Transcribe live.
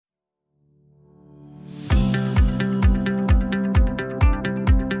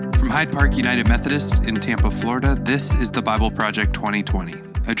Hyde Park United Methodist in Tampa, Florida, this is the Bible Project 2020,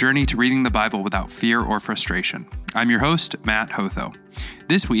 a journey to reading the Bible without fear or frustration. I'm your host, Matt Hotho.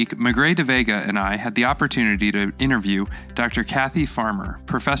 This week, Magrey de Vega and I had the opportunity to interview Dr. Kathy Farmer,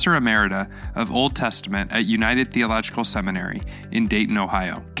 Professor Emerita of Old Testament at United Theological Seminary in Dayton,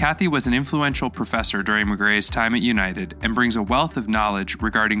 Ohio. Kathy was an influential professor during Magrey's time at United and brings a wealth of knowledge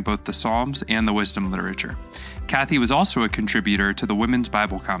regarding both the Psalms and the wisdom literature. Kathy was also a contributor to the Women's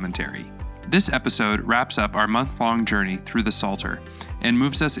Bible Commentary. This episode wraps up our month-long journey through the Psalter and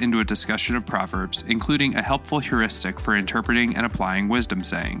moves us into a discussion of Proverbs, including a helpful heuristic for interpreting and applying wisdom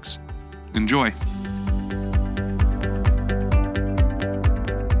sayings. Enjoy.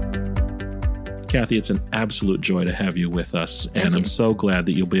 Kathy, it's an absolute joy to have you with us, and I'm you. so glad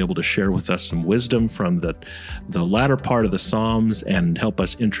that you'll be able to share with us some wisdom from the latter part of the Psalms and help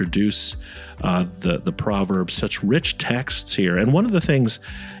us introduce the Proverbs, such rich texts here. And one of the things,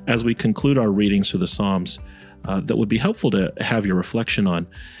 as we conclude our readings through the Psalms, that would be helpful to have your reflection on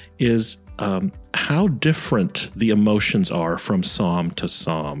is how different the emotions are from psalm to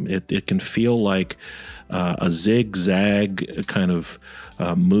psalm. It can feel like a zigzag kind of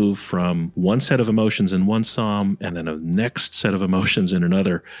move from one set of emotions in one psalm and then a next set of emotions in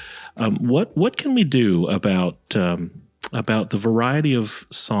another. What can we do about the variety of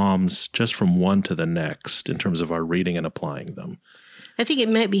psalms just from one to the next in terms of our reading and applying them? I think it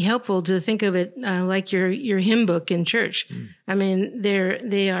might be helpful to think of it like your hymn book in church. I mean,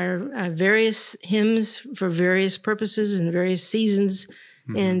 they are various hymns for various purposes and various seasons.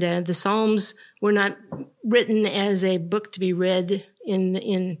 And the Psalms were not written as a book to be read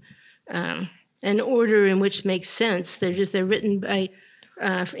in an order in which makes sense. They're written by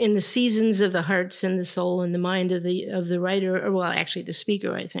in the seasons of the hearts and the soul and the mind of the writer, or well, actually the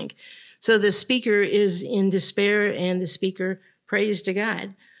speaker, I think. So the speaker is in despair, and the speaker prays to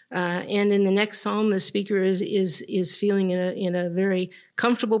God. And in the next psalm, the speaker is feeling in a very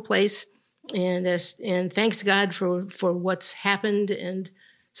comfortable place and thanks God for what's happened. And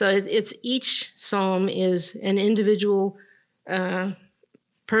so it's each psalm is an individual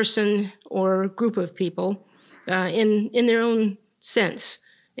person or group of people in their own sense.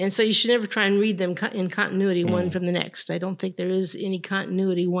 And so you should never try and read them in continuity, one from the next. I don't think there is any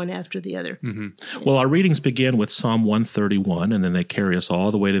continuity one after the other. Mm-hmm. Well, our readings begin with Psalm 131, and then they carry us all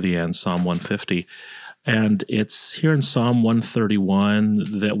the way to the end, Psalm 150. And it's here in Psalm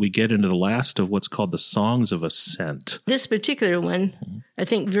 131 that we get into the last of what's called the Songs of Ascent. This particular one, I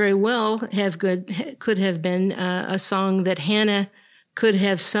think very well could have been a song that Hannah could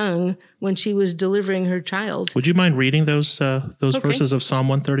have sung when she was delivering her child. Would you mind reading those verses of Psalm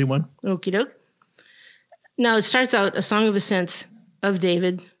 131? Okie doke. Now it starts out a song of ascents of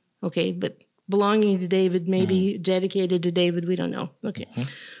David. Okay, but belonging to David, maybe dedicated to David, we don't know. Okay.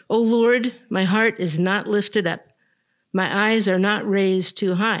 O Lord, my heart is not lifted up. My eyes are not raised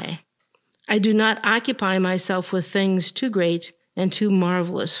too high. I do not occupy myself with things too great and too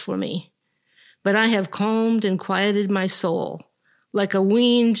marvelous for me. But I have calmed and quieted my soul, like a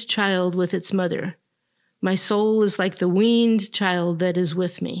weaned child with its mother. My soul is like the weaned child that is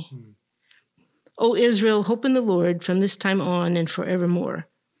with me. O Israel, hope in the Lord from this time on and forevermore.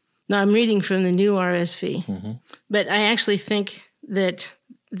 Now I'm reading from the new RSV, but I actually think that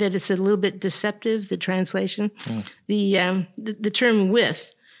it's a little bit deceptive, the translation. The term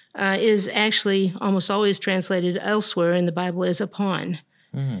with is actually almost always translated elsewhere in the Bible as upon.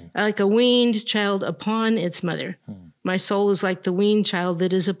 Like a weaned child upon its mother. My soul is like the weaned child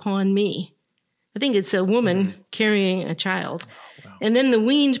that is upon me. I think it's a woman carrying a child. Wow. And then the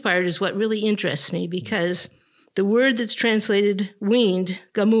weaned part is what really interests me, because the word that's translated weaned,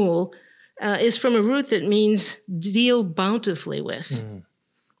 gamul, is from a root that means deal bountifully with.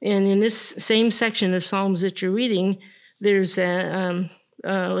 And in this same section of Psalms that you're reading, there's I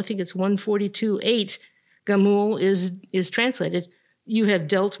think it's 142:8, gamul is translated, you have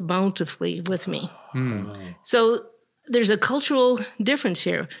dealt bountifully with me. So there's a cultural difference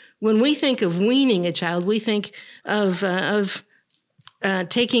here. When we think of weaning a child, we think of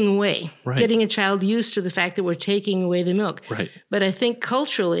taking away, getting a child used to the fact that we're taking away the milk. Right. But I think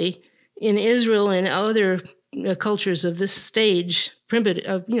culturally, in Israel and other cultures of this stage,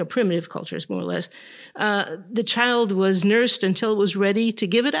 primitive cultures more or less, the child was nursed until it was ready to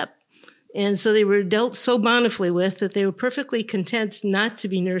give it up. And so they were dealt so bountifully with that they were perfectly content not to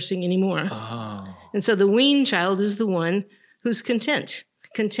be nursing anymore. Oh. And so the weaned child is the one who's content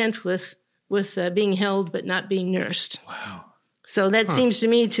with being held but not being nursed. Wow. So that seems to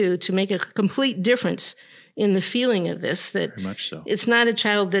me to make a complete difference in the feeling of this, that very much so. It's not a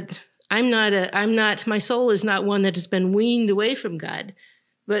child that my soul is not one that has been weaned away from God,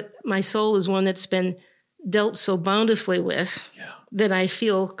 but my soul is one that's been dealt so bountifully with that I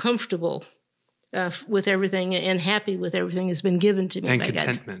feel comfortable with everything and happy with everything that's been given to me and by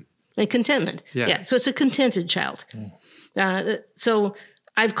contentment. God. And contentment. Yeah. So it's a contented child. So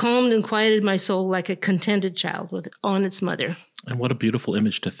I've calmed and quieted my soul like a contented child on its mother. And what a beautiful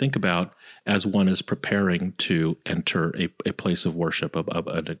image to think about as one is preparing to enter a place of worship, of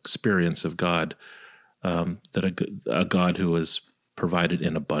an experience of God, that a God who is provided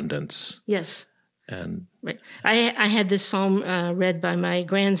in abundance. Yes. And right. I had this psalm read by my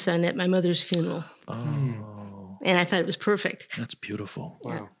grandson at my mother's funeral. Oh. And I thought it was perfect. That's beautiful.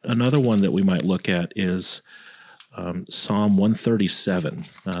 Wow. Another one that we might look at is Psalm 137.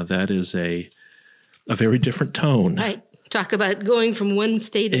 That is a very different tone. Right. Talk about going from one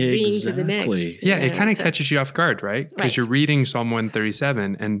state of being to the next. Yeah, it kind of catches you off guard, right? Because you're reading Psalm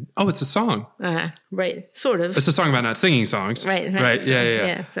 137 and, it's a song. Right, sort of. It's a song about not singing songs. Right. So,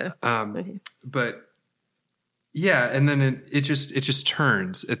 yeah. So, but yeah, and then it just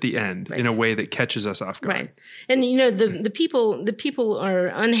turns at the end in a way that catches us off guard. Right. And the people are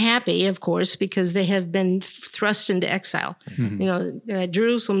unhappy, of course, because they have been thrust into exile. Mm-hmm.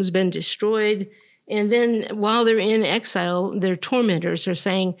 Jerusalem's been destroyed. And then while they're in exile, their tormentors are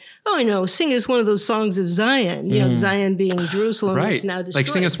saying, sing us one of those songs of Zion, Zion being Jerusalem that's now destroyed. Like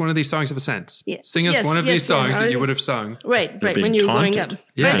sing us one of these songs of ascents. Yeah. Sing us one of these songs that you would have sung. Right, when you were growing up.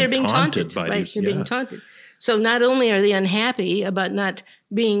 Yeah. Right, they're being taunted. By these, they're being taunted. So not only are they unhappy about not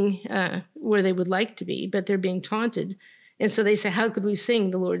being where they would like to be, but they're being taunted. And so they say, how could we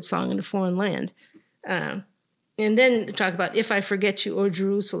sing the Lord's song in a foreign land? And then talk about if I forget you, O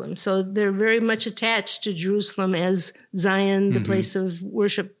Jerusalem. So they're very much attached to Jerusalem as Zion, the place of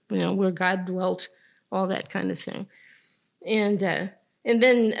worship, where God dwelt, all that kind of thing. And then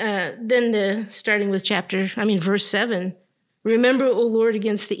starting with verse 7, remember, O Lord,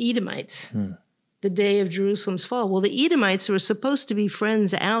 against the Edomites, the day of Jerusalem's fall. Well, the Edomites were supposed to be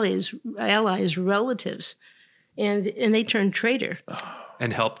friends, allies, relatives, and they turned traitor.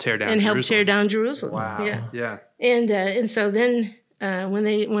 And help tear down Jerusalem. Wow. Yeah. And so then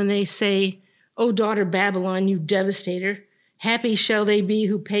when they say, "O daughter Babylon, you devastator, happy shall they be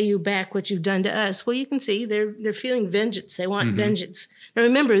who pay you back what you've done to us." Well, you can see they're feeling vengeance. They want vengeance. Now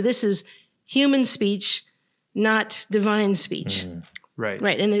remember, this is human speech, not divine speech. Right.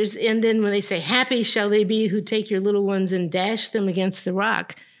 Right. And then when they say, "Happy shall they be who take your little ones and dash them against the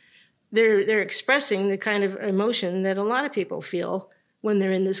rock," they're expressing the kind of emotion that a lot of people feel when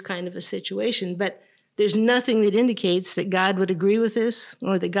they're in this kind of a situation. But there's nothing that indicates that God would agree with this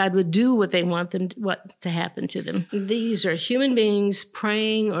or that God would do what they want to happen to them. These are human beings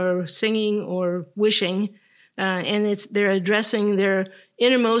praying or singing or wishing, and they're addressing their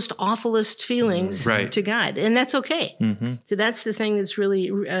innermost, awfulest feelings to God. And that's okay. Mm-hmm. So that's the thing that's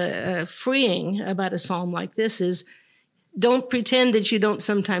really freeing about a psalm like this is don't pretend that you don't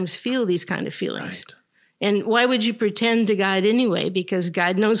sometimes feel these kind of feelings. Right. And why would you pretend to God anyway? Because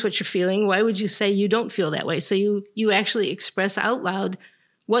God knows what you're feeling. Why would you say you don't feel that way? So you actually express out loud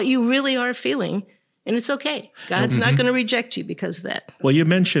what you really are feeling, and it's okay. God's not going to reject you because of that. Well, you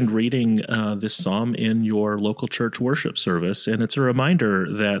mentioned reading this psalm in your local church worship service, and it's a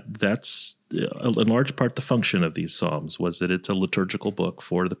reminder that that's in large part the function of these psalms was that it's a liturgical book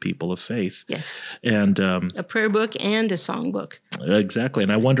for the people of faith. Yes. And a prayer book and a song book. Exactly.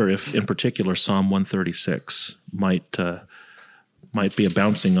 And I wonder if in particular Psalm 136 might be a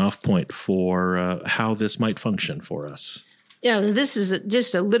bouncing off point for how this might function for us. Yeah, this is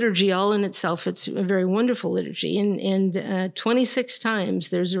just a liturgy all in itself. It's a very wonderful liturgy. And 26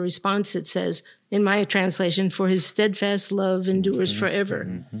 times there's a response that says, in my translation, for his steadfast love endures forever.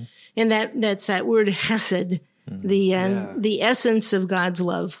 Mm-hmm. And that's that word hesed, the essence of God's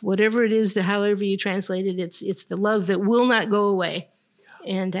love. Whatever it is, however you translate it, it's the love that will not go away.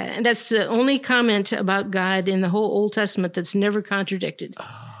 And that's the only comment about God in the whole Old Testament that's never contradicted.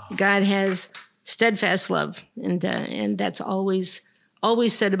 Oh. God has steadfast love, and that's always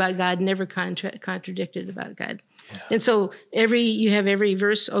said about God, never contradicted about God. Yeah. And so you have every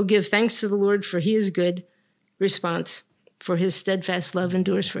verse, "Oh, give thanks to the Lord, for he is good," response, "for his steadfast love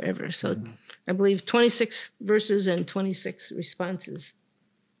endures forever." So I believe 26 verses and 26 responses.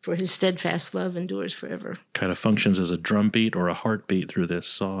 For his steadfast love endures forever. Kind of functions as a drumbeat or a heartbeat through this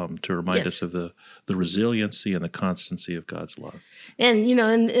psalm to remind us of the resiliency and the constancy of God's love. And,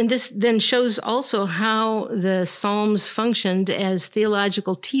 and this then shows also how the Psalms functioned as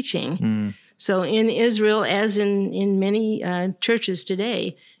theological teaching. So in Israel, as in many churches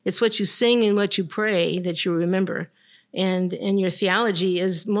today, it's what you sing and what you pray that you remember. and your theology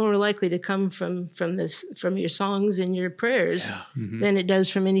is more likely to come from your songs and your prayers than it does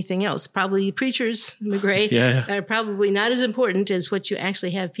from anything else. Probably preachers, Magrey, are probably not as important as what you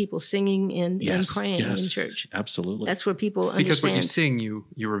actually have people singing and praying in church. Absolutely. That's where people understand. Because what you sing, you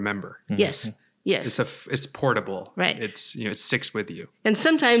remember. Yes. Yes. It's portable. Right. It's, it sticks with you. And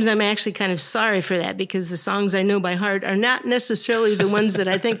sometimes I'm actually kind of sorry for that, because the songs I know by heart are not necessarily the ones that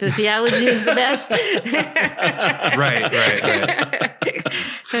I think the theology is the best. Right.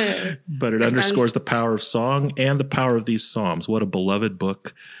 But it underscores the power of song and the power of these Psalms. What a beloved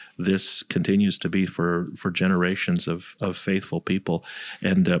book this continues to be for generations of faithful people.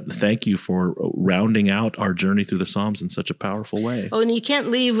 And thank you for rounding out our journey through the Psalms in such a powerful way. Oh, and you can't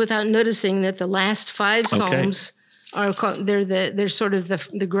leave without noticing that the last 5 Psalms are called, they're sort of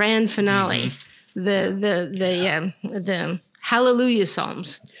the grand finale, the Hallelujah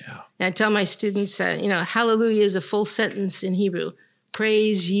Psalms. Yeah. And I tell my students, Hallelujah is a full sentence in Hebrew.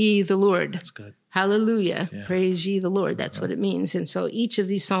 Praise ye the Lord. That's good. Hallelujah. Yeah. Praise ye the Lord. That's what it means. And so each of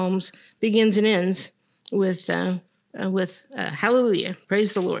these Psalms begins and ends with hallelujah.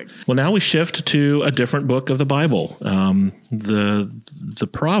 Praise the Lord. Well, now we shift to a different book of the Bible. The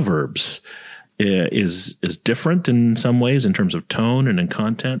Proverbs is different in some ways in terms of tone and in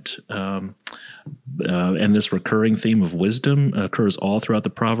content. And this recurring theme of wisdom occurs all throughout the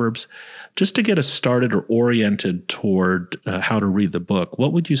Proverbs. Just to get us started or oriented toward how to read the book,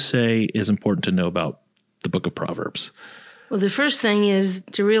 what would you say is important to know about the book of Proverbs? Well, the first thing is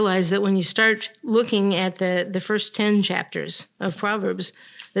to realize that when you start looking at the first 10 chapters of Proverbs,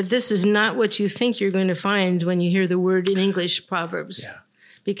 that this is not what you think you're going to find when you hear the word in English, Proverbs. Yeah.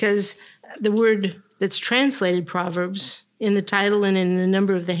 Because the word that's translated Proverbs in the title and in the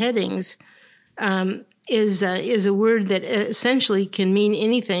number of the headings is a word that essentially can mean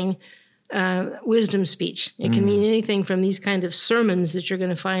anything. Wisdom speech. It can mean anything from these kind of sermons that you're going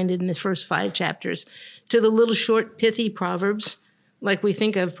to find in the first 5 chapters to the little short pithy proverbs, like we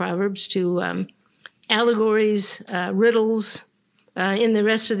think of Proverbs, to allegories, riddles. In the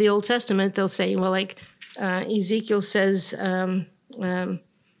rest of the Old Testament, they'll say, well, like Ezekiel says, I'm going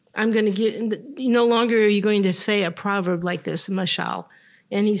to give, no longer are you going to say a proverb like this, a mashal.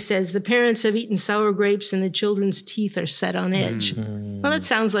 And he says, the parents have eaten sour grapes and the children's teeth are set on edge. Mm-hmm. Well, that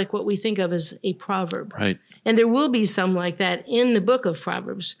sounds like what we think of as a proverb. Right. And there will be some like that in the book of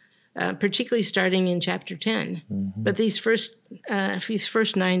Proverbs, particularly starting in chapter 10. Mm-hmm. But these first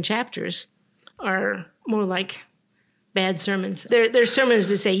 9 chapters are more like bad sermons. They're sermons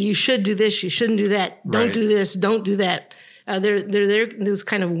that say, you should do this, you shouldn't do that, don't do this, don't do that. They're those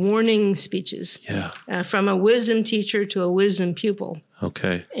kind of warning speeches from a wisdom teacher to a wisdom pupil.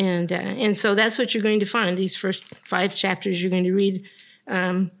 Okay. And so that's what you're going to find. These first 5 chapters you're going to read.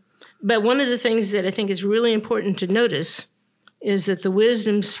 But one of the things that I think is really important to notice is that the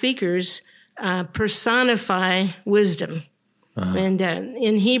wisdom speakers personify wisdom. Uh-huh. And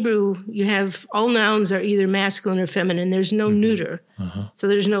in Hebrew, you have all nouns are either masculine or feminine. There's no neuter. Uh-huh. So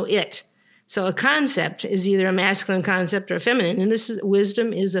there's no it. So a concept is either a masculine concept or a feminine, and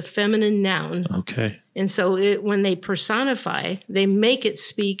wisdom is a feminine noun. Okay. And so when they personify, they make it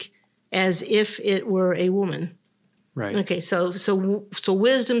speak as if it were a woman. Right. Okay. So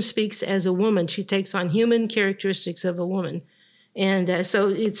wisdom speaks as a woman. She takes on human characteristics of a woman, and so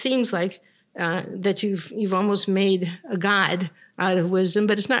it seems like that you've almost made a god out of wisdom,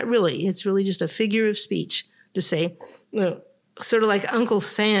 but it's not really. It's really just a figure of speech to say, sort of like Uncle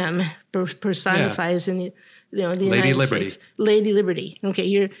Sam personifies in the United States. Lady Liberty.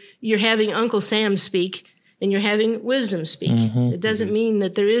 Okay, you're having Uncle Sam speak, and you're having wisdom speak. Mm-hmm. It doesn't mean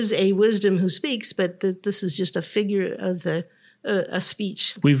that there is a wisdom who speaks, but that this is just a figure of a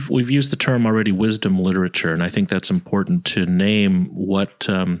speech. We've used the term already, wisdom literature, and I think that's important to name what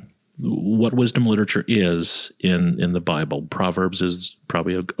wisdom literature is in the Bible. Proverbs is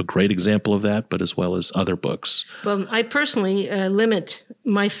probably a great example of that, but as well as other books. Well, I personally limit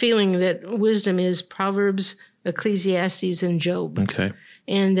my feeling that wisdom is Proverbs, Ecclesiastes, and Job. Okay.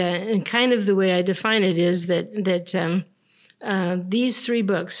 And kind of the way I define it is that these 3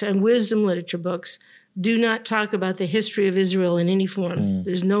 books and wisdom literature books do not talk about the history of Israel in any form.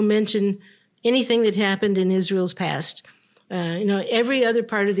 There's no mention anything that happened in Israel's past. Every other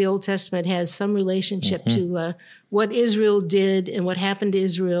part of the Old Testament has some relationship to what Israel did and what happened to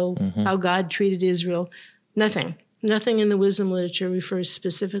Israel, how God treated Israel. Nothing in the wisdom literature refers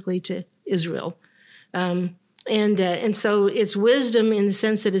specifically to Israel. And so it's wisdom in the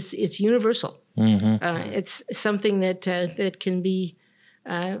sense that it's universal. It's something that can be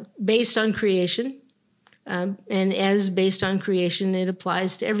based on creation, And as based on creation, it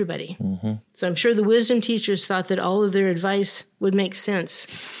applies to everybody. So I'm sure the wisdom teachers thought that all of their advice would make sense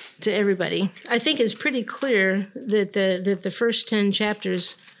to everybody. I think it's pretty clear that the first 10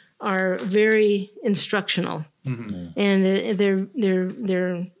 chapters are very instructional, and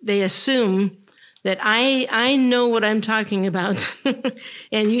they assume that I know what I'm talking about,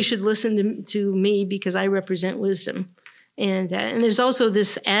 and you should listen to me because I represent wisdom. And there's also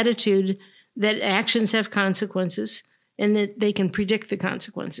this attitude that actions have consequences and that they can predict the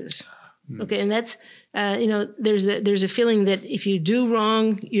consequences. Okay, and that's there's a feeling that if you do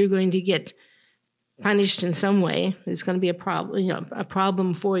wrong, you're going to get punished in some way. It's going to be a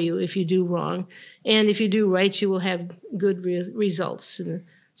problem for you if you do wrong, and if you do right, you will have good results. And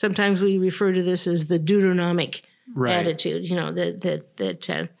sometimes we refer to this as the Deuteronomic attitude.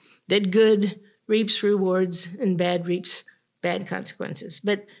 That good reaps rewards and bad reaps bad consequences.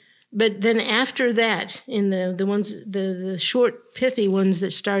 But then after that, in the short pithy ones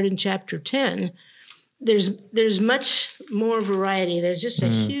that start in chapter 10, there's much more variety. There's just a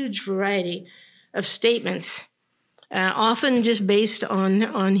huge variety of statements, often just based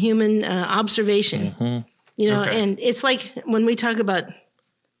on human observation. And it's like when we talk about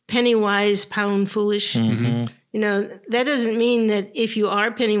penny wise, pound foolish. That doesn't mean that if you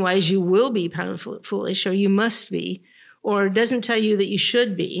are penny wise, you will be pound foolish, or you must be, or it doesn't tell you that you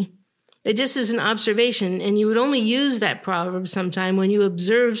should be. It just is an observation, and you would only use that proverb sometime when you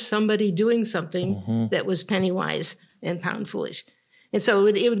observe somebody doing something that was penny wise and pound foolish. And so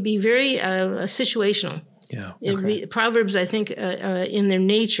it would be very situational. Yeah. Proverbs, I think, in their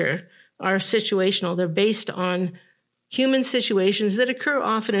nature, are situational. They're based on human situations that occur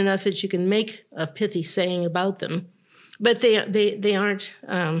often enough that you can make a pithy saying about them, but they aren't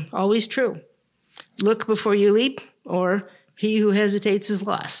always true. Look before you leap, or he who hesitates is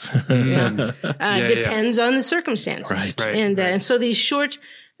lost. Depends on the circumstances. Right. And so these short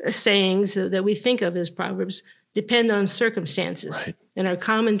sayings that we think of as proverbs depend on circumstances and our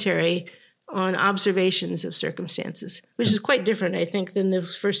commentary on observations of circumstances, which is quite different, I think, than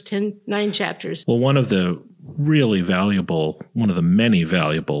those first 9 chapters. Well, one of the many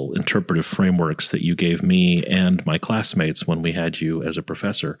valuable interpretive frameworks that you gave me and my classmates when we had you as a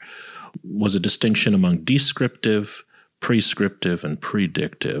professor was a distinction among descriptive, prescriptive, and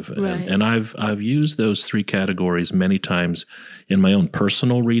predictive. Right. And I've used those 3 categories many times in my own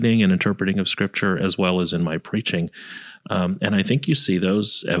personal reading and interpreting of Scripture, as well as in my preaching. And I think you see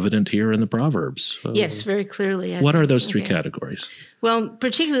those evident here in the Proverbs. Yes, very clearly. What are those 3 categories? Well,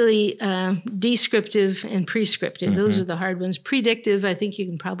 particularly descriptive and prescriptive. Those are the hard ones. Predictive, I think you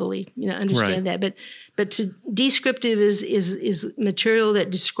can probably understand that. But descriptive is material that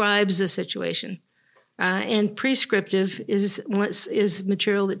describes a situation. And prescriptive is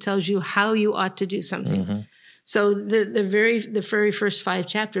material that tells you how you ought to do something. So the very first 5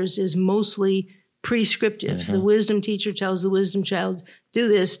 chapters is mostly prescriptive. The wisdom teacher tells the wisdom child, do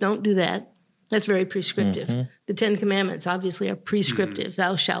this, don't do that. That's very prescriptive. The 10 Commandments obviously are prescriptive,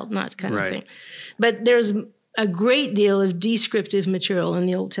 thou shalt not kind of thing. But there's a great deal of descriptive material in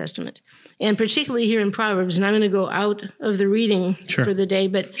the Old Testament, and particularly here in Proverbs. And I'm going to go out of the reading for the day,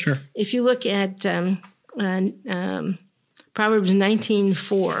 but if you look at Proverbs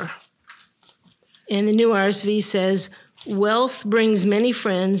 19:4, and the New RSV says, wealth brings many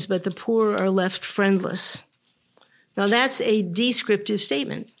friends, but the poor are left friendless. Now, that's a descriptive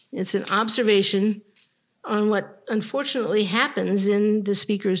statement. It's an observation on what unfortunately happens in the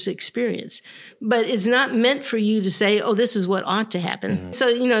speaker's experience. But it's not meant for you to say, oh, this is what ought to happen. So,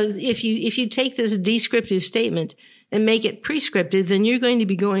 if you take this descriptive statement and make it prescriptive, then you're going to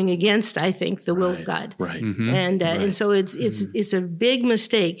be going against, I think, the will of God. Right. And so it's a big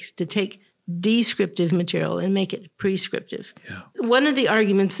mistake to take descriptive material and make it prescriptive. One of the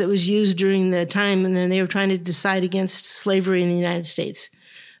arguments that was used during the time and then they were trying to decide against slavery in the United States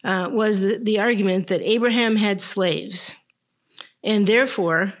was the argument that Abraham had slaves. And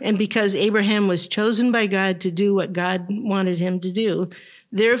therefore, and because Abraham was chosen by God to do what God wanted him to do,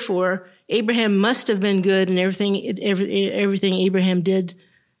 therefore, Abraham must have been good, and everything Abraham did,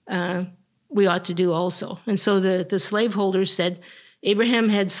 we ought to do also. And so the slaveholders said, Abraham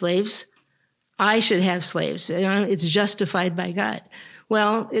had slaves, I should have slaves. It's justified by God.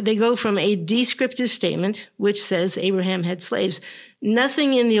 Well, they go from a descriptive statement, which says Abraham had slaves.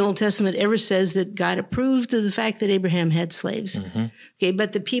 Nothing in the Old Testament ever says that God approved of the fact that Abraham had slaves. Okay,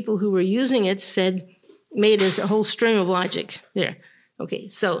 but the people who were using it made a whole string of logic there. Okay,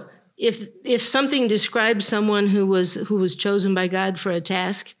 so if something describes someone who was chosen by God for a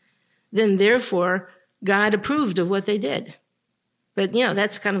task, then therefore God approved of what they did. But,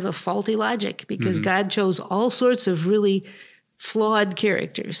 that's kind of a faulty logic because God chose all sorts of really flawed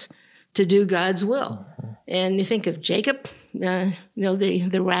characters to do God's will. And you think of Jacob,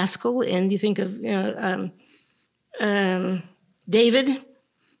 the rascal, and you think of David,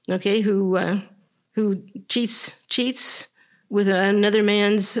 okay, who cheats with another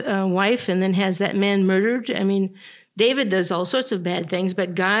man's wife and then has that man murdered. I mean, David does all sorts of bad things,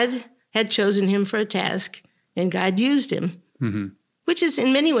 but God had chosen him for a task, and God used him, which is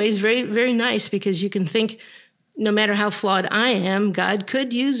in many ways very, very nice because you can think, no matter how flawed I am, God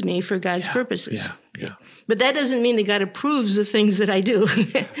could use me for God's purposes. Yeah. But that doesn't mean that God approves of things that I do.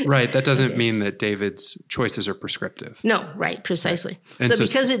 Right. That doesn't mean that David's choices are prescriptive. No, right, precisely. And so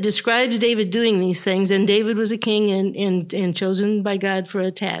because it describes David doing these things, and David was a king and chosen by God for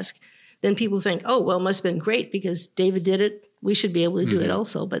a task, then people think, oh, well, it must have been great because David did it. We should be able to do it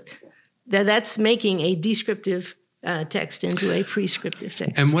also. But that's making a descriptive text into a prescriptive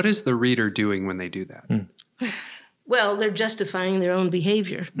text. And what is the reader doing when they do that? Well, they're justifying their own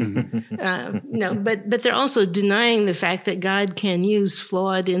behavior. But they're also denying the fact that God can use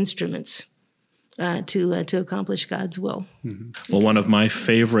flawed instruments to accomplish God's will. Well, one of my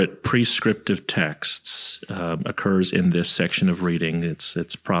favorite prescriptive texts occurs in this section of reading.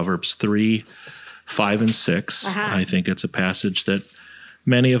 It's Proverbs 3, 5, and 6. I think it's a passage that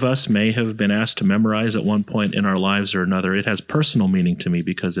many of us may have been asked to memorize at one point in our lives or another. It has personal meaning to me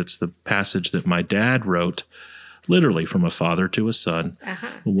because it's the passage that my dad wrote literally from a father to a son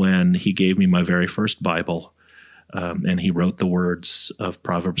when he gave me my very first Bible. And he wrote the words of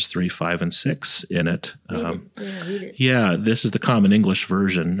Proverbs 3, 5, and 6 in it. Read it. Yeah, this is the Common English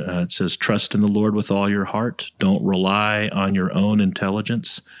Version. It says, "Trust in the Lord with all your heart. Don't rely on your own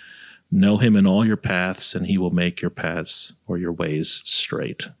intelligence. Know him in all your paths, and he will make your paths or your ways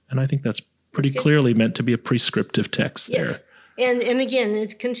straight." And I think that's pretty clearly meant to be a prescriptive text there. Yes. And again,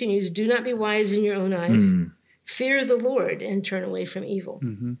 it continues, do not be wise in your own eyes. Fear the Lord and turn away from evil.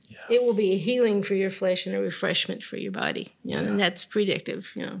 It will be a healing for your flesh and a refreshment for your body. And that's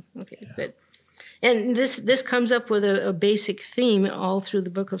predictive. And this comes up with a basic theme all through the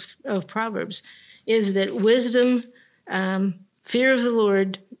book of Proverbs, is that wisdom, fear of the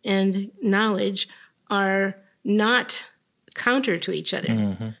Lord, and knowledge are not counter to each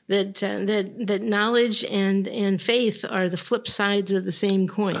other. That knowledge and faith are the flip sides of the same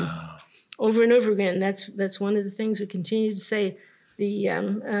coin. Over and over again, that's one of the things we continue to say.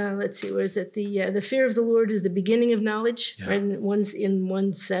 Let's see, where is it? The fear of the Lord is the beginning of knowledge. Right? In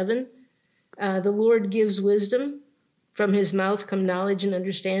 1:7, the Lord gives wisdom. From his mouth come knowledge and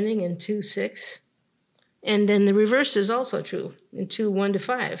understanding. In 2:6, and then the reverse is also true. In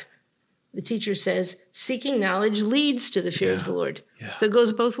 2:1-5, the teacher says, seeking knowledge leads to the fear of the Lord. So it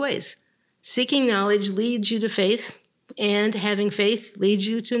goes both ways. Seeking knowledge leads you to faith. And having faith leads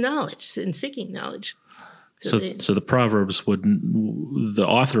you to knowledge and seeking knowledge. So the Proverbs the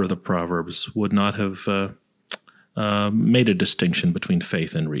author of the Proverbs would not have made a distinction between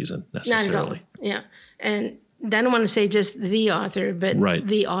faith and reason necessarily. Not at all. Yeah. And I don't want to say just the author, but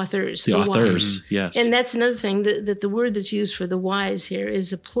the authors. The authors, wise. yes. And that's another thing, that the word that's used for the wise here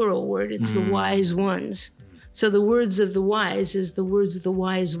is a plural word. It's the wise ones. So the words of the wise is the words of the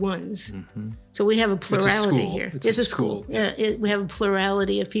wise ones. So we have a plurality here. It's a school. We have a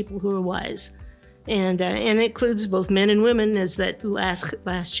plurality of people who are wise. And it includes both men and women, as that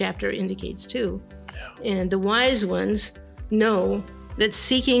last chapter indicates too. And the wise ones know that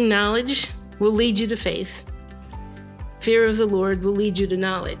seeking knowledge will lead you to faith. Fear of the Lord will lead you to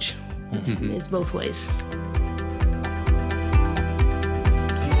knowledge. It's both ways.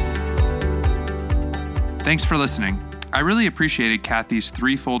 Thanks for listening. I really appreciated Kathy's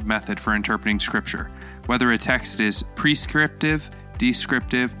threefold method for interpreting Scripture, whether a text is prescriptive,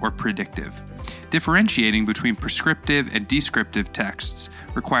 descriptive, or predictive. Differentiating between prescriptive and descriptive texts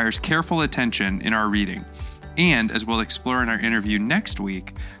requires careful attention in our reading. And, as we'll explore in our interview next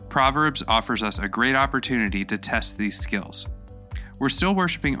week, Proverbs offers us a great opportunity to test these skills. We're still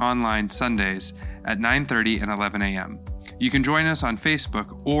worshiping online Sundays at 9:30 and 11 a.m. You can join us on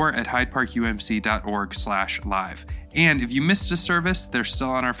Facebook or at hydeparkumc.org/live. And if you missed a service, they're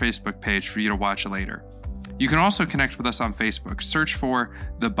still on our Facebook page for you to watch later. You can also connect with us on Facebook. Search for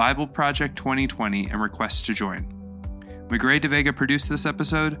The Bible Project 2020 and request to join. Magrey de Vega produced this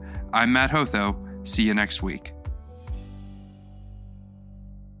episode. I'm Matt Hotho. See you next week.